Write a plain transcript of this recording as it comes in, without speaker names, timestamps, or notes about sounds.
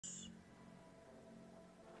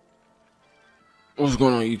What's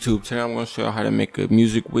going on YouTube? Today I'm going to show you how to make a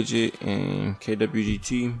music widget in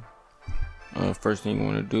Kwgt. First thing you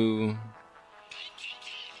want to do,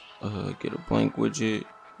 get a blank widget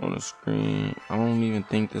on the screen. I don't even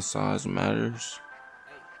think the size matters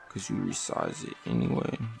because you resize it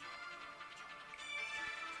anyway.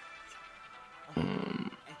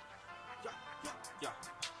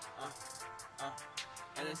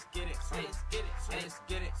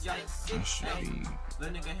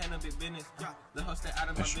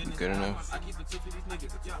 That should be good enough.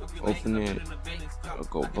 Open it, I'll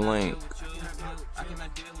go blank,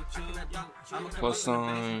 plus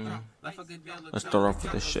sign. Let's start off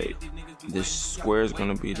with the shape. This square is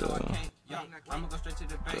going to be the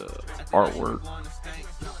artwork.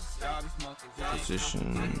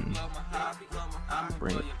 Position,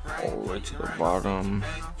 bring it all the way to the bottom.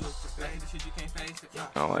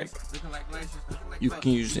 You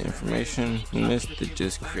can use the information from this to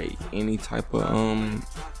just create any type of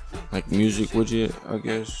like music widget, I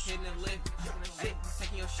guess.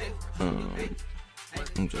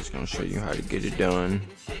 I'm just gonna show you how to get it done.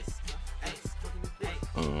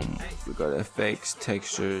 We got effects,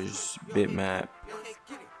 textures, bitmap.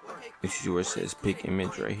 This is where it says pick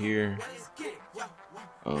image right here.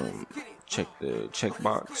 Check the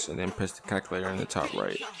checkbox and then press the calculator in the top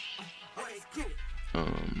right.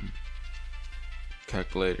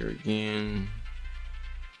 Calculator again.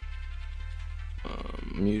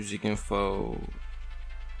 Music info.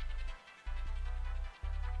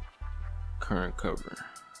 Current cover.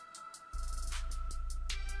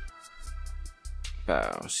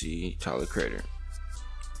 Bow. See Tyler Creator.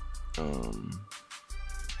 Then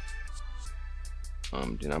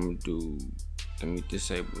I'm gonna do. Let me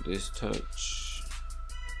disable this touch.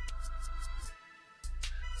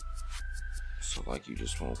 So like you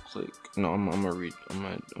just won't click. No, I'm gonna read.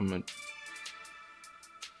 I'm gonna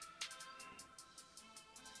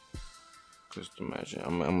just imagine.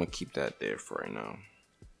 I'm gonna keep that there for right now.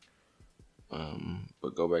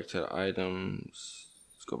 But go back to the items.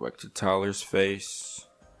 Let's go back to Tyler's face.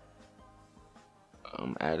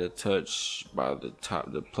 Add a touch by the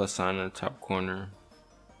top, the plus sign in the top corner.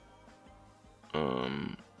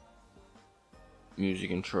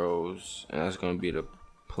 Music intros, and that's gonna be the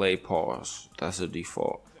play pause. That's the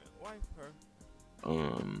default.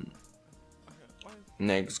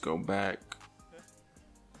 Next, go back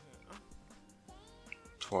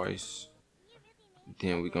twice.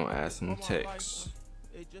 Then we're gonna add some text.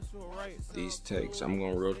 These texts, I'm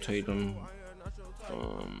gonna rotate them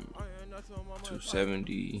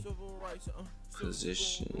 270.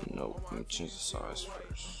 Position. Nope, let me change the size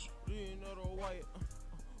first.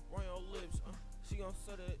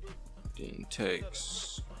 Then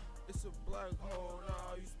text.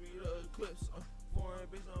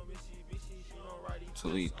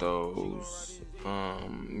 Delete those.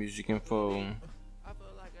 Music info.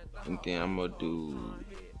 And then I'm gonna do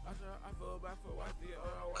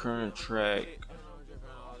current track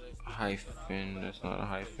hyphen. That's not a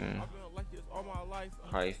hyphen.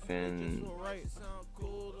 Hyphen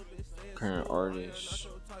current artist.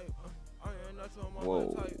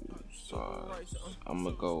 Whoa, size. I'm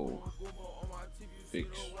gonna go fix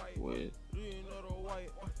with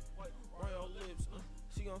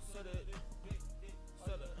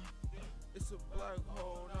it's a black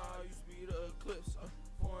hole now. You speed the eclipse.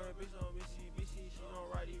 Foreign bitch on bitchy. She gon'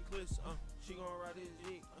 ride eclipse. She gon' ride his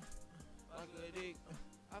dick like a dick.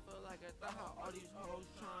 I feel like I thought how all these hoes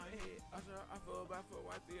trying to hit. I feel bad for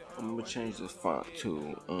white people. I'm gonna change the font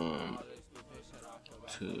to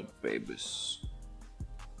Babus.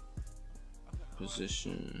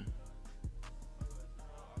 Position.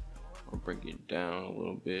 I'll break it down a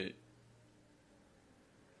little bit.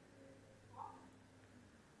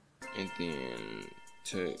 And then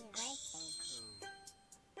text,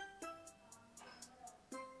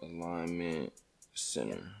 alignment,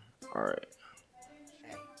 center. All right.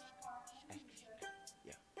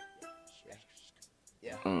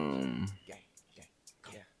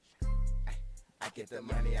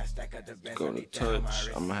 Go to touch.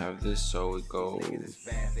 I'm gonna have this so it goes.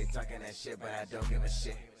 They talking that shit, but I don't give a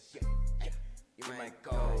shit. You might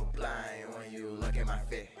go blind when you look at my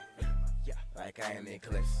fit. Like I am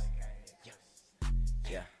Eclipse.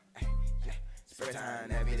 Yeah.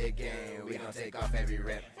 Springtime, every day game. We gon' take off every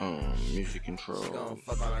rep. Music control. She gon'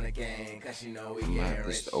 fuck all on the game, cause she know we get rich.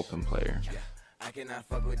 This the open player. I cannot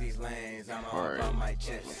fuck with these lanes. I'm all about my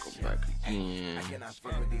chips. Go back again. I cannot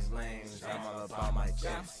fuck with these lanes. I'm all about my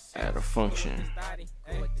chips. Add a function.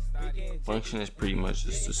 Function is pretty much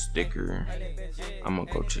just a sticker. I'm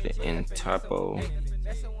gonna go to the end typo.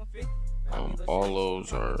 All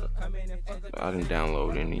those are, I didn't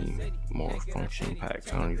download any more function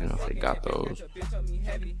packs. I don't even know if they got those.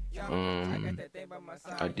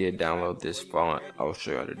 I did download this font. I'll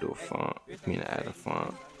show you how to do a font. I mean, add a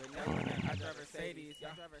font.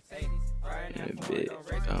 In a bit.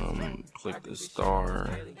 Click the star,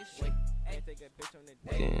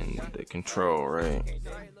 then the control, right?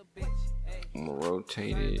 I'm gonna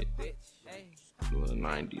rotate it a little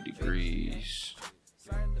 90 degrees.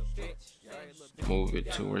 Move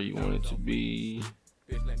it to where you want it to be.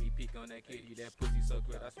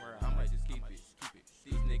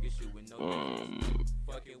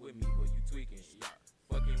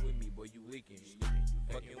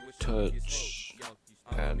 Touch,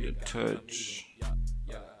 add the touch,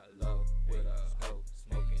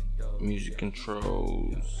 music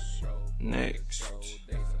controls, next.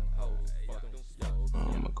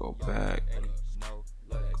 I'm gonna go back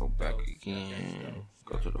again,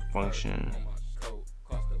 go to the function,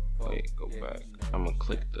 wait, go back. I'm gonna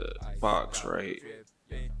click the box, right?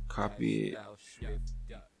 Copy it,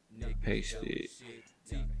 paste it,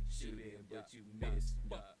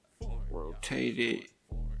 rotate it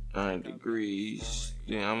 90 degrees,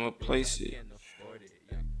 then I'm gonna place it.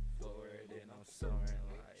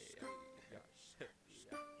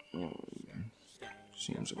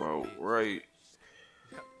 Seems about right.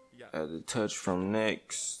 Add the touch from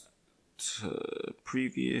next to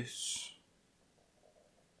previous.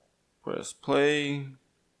 Press play.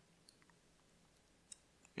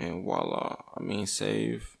 And voila. I mean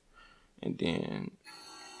save. And then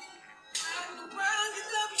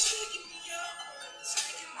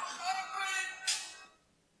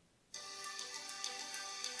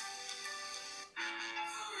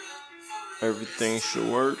everything should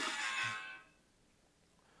work.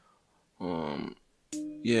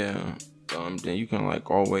 Yeah. Then you can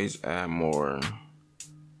like always add more.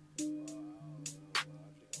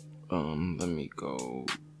 Let me go.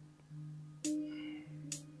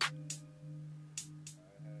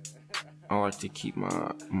 I like to keep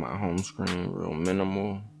my home screen real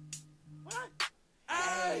minimal.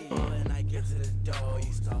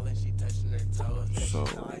 So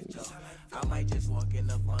I might just walk in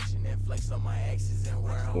the function and flex on my exes and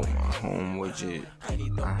wear on my home widget.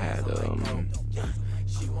 I had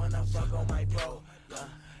she wanna fuck on my bro.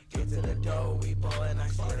 Get to the door, we ballin', I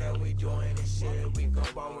swear that we doing this shit, we gon'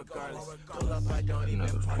 ball regardless. Pull up, I don't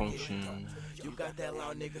even function. You got that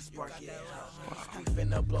loud nigga spark it. We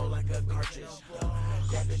finna blow like a cartridge.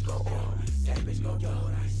 That bitch gon' do, that bitch gon' do,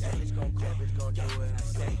 that bitch gon' do what I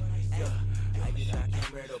say. Yeah, I get not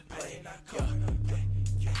camera to play.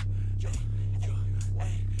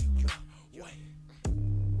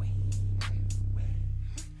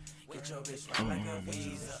 Get your bitch right like a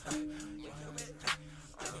visa.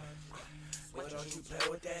 But don't you play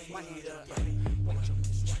with that heater.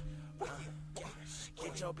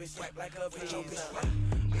 Get your bitch swipe like a visa.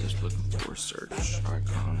 Just looking for a search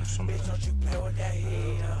icon or something. Bitch, don't you play with that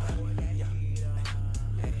heater.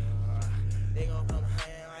 They gon' come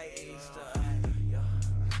hang like Easter.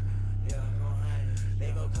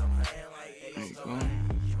 They gon' come hang like Easter.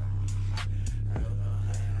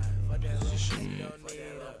 Position it.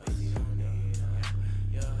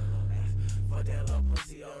 For that little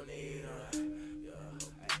pussy don't need her.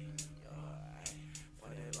 For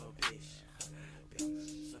that little bitch.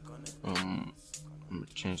 I'm gonna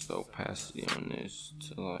change the opacity on this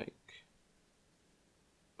to like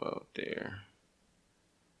about there.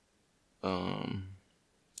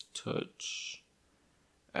 Touch,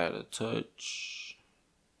 add a touch.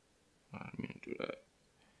 I didn't mean to do that.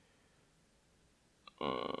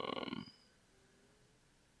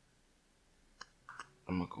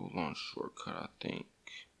 I'm gonna go launch shortcut, I think.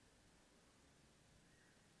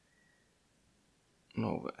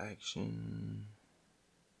 Nova action.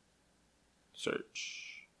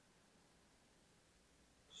 Search.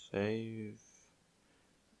 Save.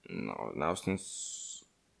 No, now since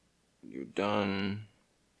you're done,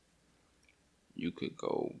 you could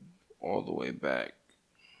go all the way back.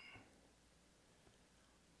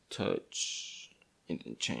 Touch. And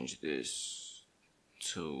then change this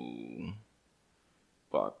to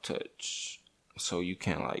block touch, so you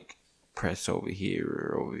can like press over here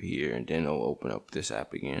or over here, and then it'll open up this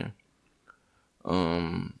app again.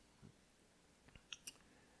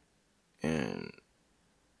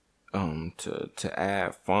 And to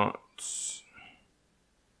add fonts,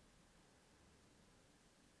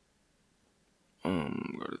 go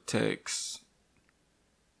to text.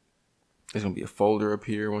 There's gonna be a folder up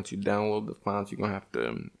here. Once you download the fonts, you're gonna have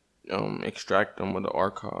to extract them with the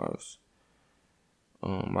archives.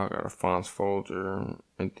 I got a fonts folder,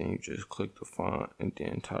 and then you just click the font, and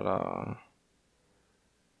then ta-da.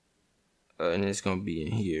 And it's gonna be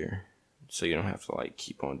in here, so you don't have to like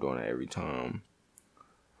keep on doing it every time.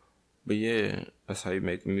 But yeah, that's how you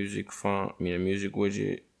make a music font. A music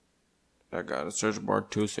widget. I got a search bar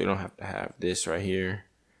too, so you don't have to have this right here.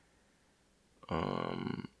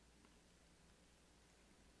 I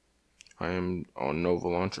am on Nova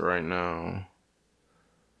Launcher right now.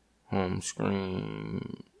 Home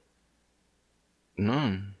screen.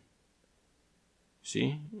 None.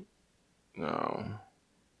 See? No.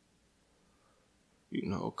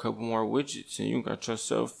 A couple more widgets and you got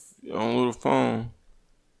yourself your own little phone.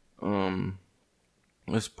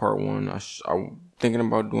 That's part one. I'm thinking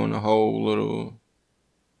about doing a whole little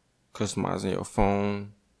customizing your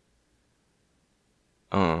phone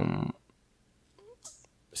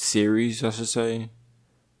series, I should say.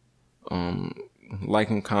 Like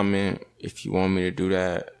and comment if you want me to do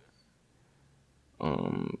that.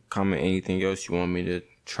 Comment anything else you want me to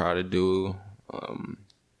try to do.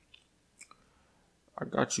 I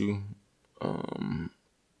got you.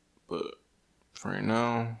 But for right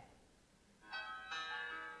now,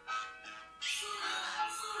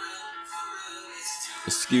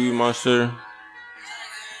 it's Skiwi Monster,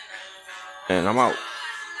 and I'm out.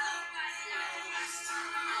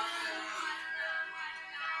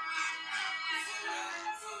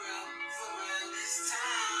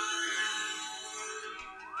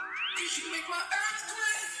 You make my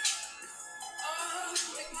earthquake. Oh, you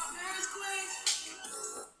make my earthquake.